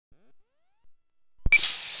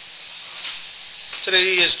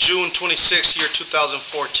Today is June 26, year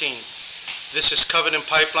 2014. This is Covenant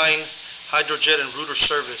Pipeline, Hydrojet, and router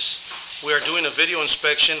service. We are doing a video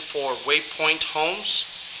inspection for Waypoint Homes,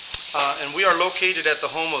 and we are located at the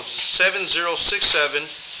home of 7067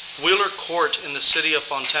 Wheeler Court in the city of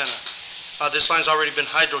Fontana. This line's already been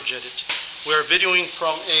hydrojetted. We are videoing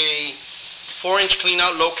from a 4-inch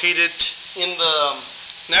cleanout located in the,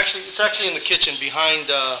 it's actually in the kitchen behind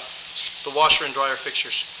the washer and dryer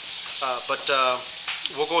fixtures.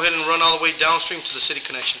 We'll go ahead and run all the way downstream to the city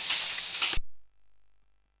connection.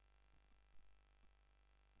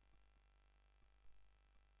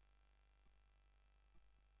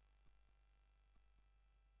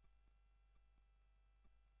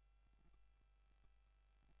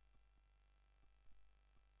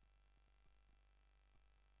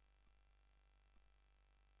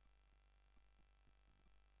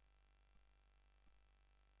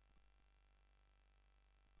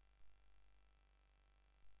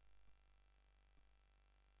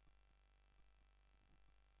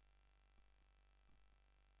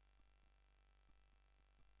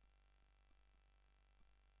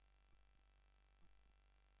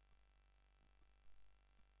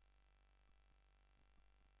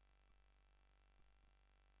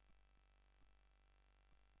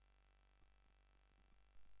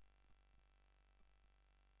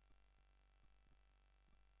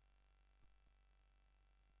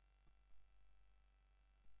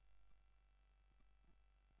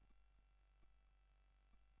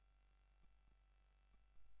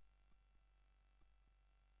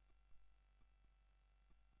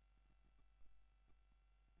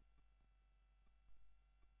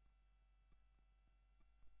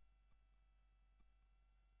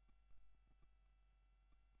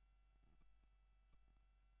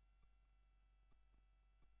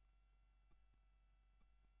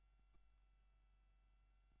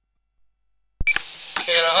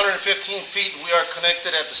 At 115 feet, we are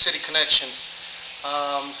connected at the city connection,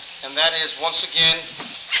 and that is once again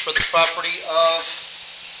for the property of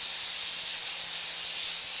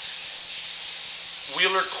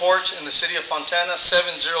Wheeler Court in the city of Fontana.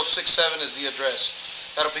 7067 is the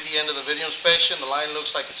address. That'll be the end of the video inspection. The line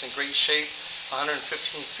looks like it's in great shape. 115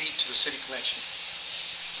 feet to the city connection.